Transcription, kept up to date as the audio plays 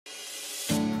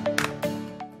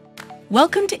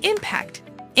Welcome to Impact.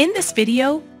 In this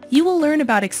video, you will learn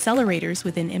about accelerators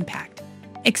within Impact.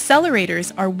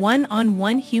 Accelerators are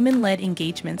one-on-one human-led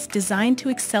engagements designed to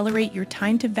accelerate your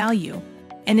time to value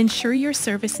and ensure your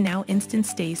ServiceNow instance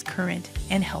stays current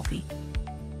and healthy.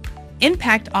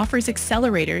 Impact offers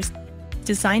accelerators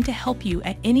designed to help you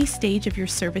at any stage of your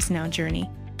ServiceNow journey.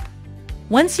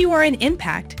 Once you are in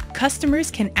Impact, customers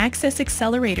can access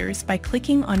accelerators by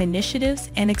clicking on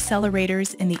Initiatives and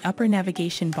Accelerators in the upper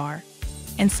navigation bar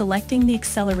and selecting the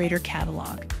Accelerator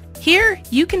catalog. Here,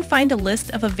 you can find a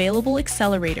list of available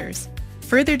accelerators,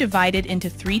 further divided into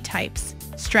 3 types: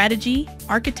 strategy,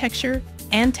 architecture,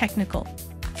 and technical.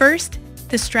 First,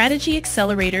 the strategy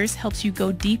accelerators helps you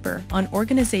go deeper on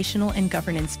organizational and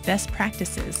governance best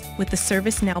practices with the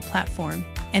ServiceNow platform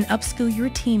and upskill your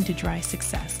team to drive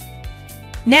success.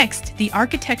 Next, the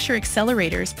architecture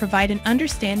accelerators provide an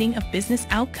understanding of business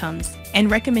outcomes and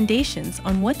recommendations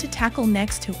on what to tackle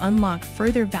next to unlock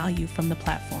further value from the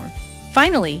platform.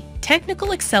 Finally, technical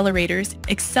accelerators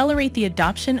accelerate the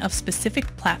adoption of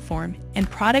specific platform and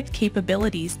product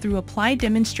capabilities through applied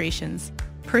demonstrations,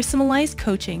 personalized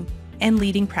coaching, and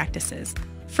leading practices.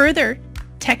 Further,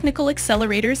 technical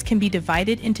accelerators can be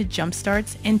divided into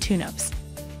jumpstarts and tune-ups.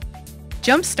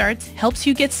 Jumpstarts helps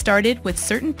you get started with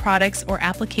certain products or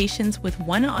applications with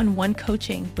one-on-one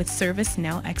coaching with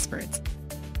ServiceNow experts.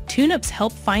 Tune-ups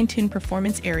help fine-tune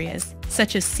performance areas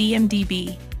such as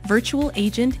CMDB, virtual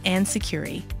agent, and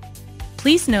security.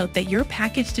 Please note that your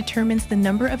package determines the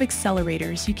number of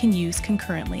accelerators you can use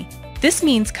concurrently. This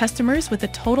means customers with a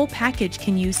total package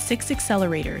can use 6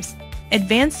 accelerators.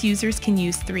 Advanced users can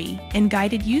use 3, and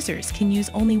guided users can use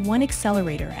only 1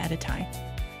 accelerator at a time.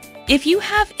 If you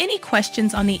have any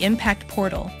questions on the Impact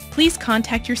portal, please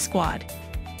contact your squad.